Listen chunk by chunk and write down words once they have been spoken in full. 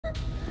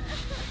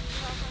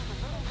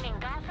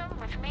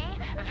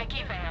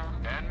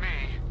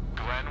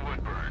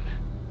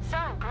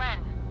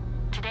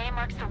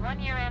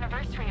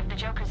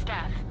Joker's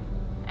death.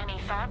 Any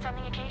thoughts on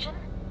the occasion?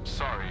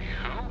 Sorry,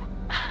 who?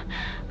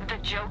 The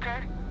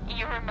Joker?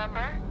 You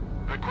remember?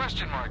 The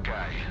question mark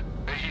guy.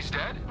 He's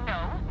dead?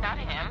 No, not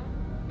him.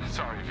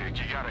 Sorry, Vic,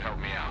 you gotta help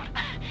me out.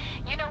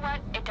 You know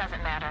what? It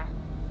doesn't matter.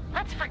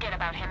 Let's forget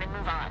about him and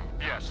move on.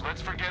 Yes,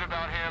 let's forget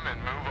about him and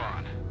move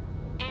on.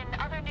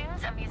 In other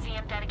news, a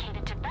museum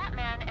dedicated to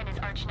Batman and his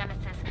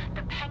arch-nemesis,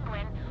 the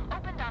Penguin,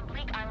 opened on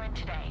Bleak Island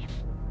today.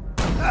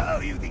 Oh,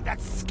 you think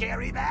that's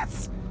scary,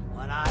 Bats?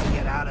 When I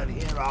get out of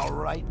here, I'll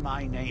write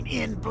my name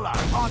in blood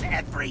on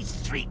every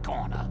street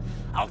corner.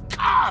 I'll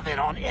carve it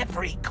on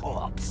every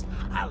corpse.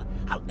 I'll...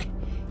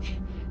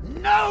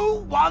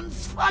 No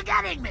one's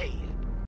forgetting me!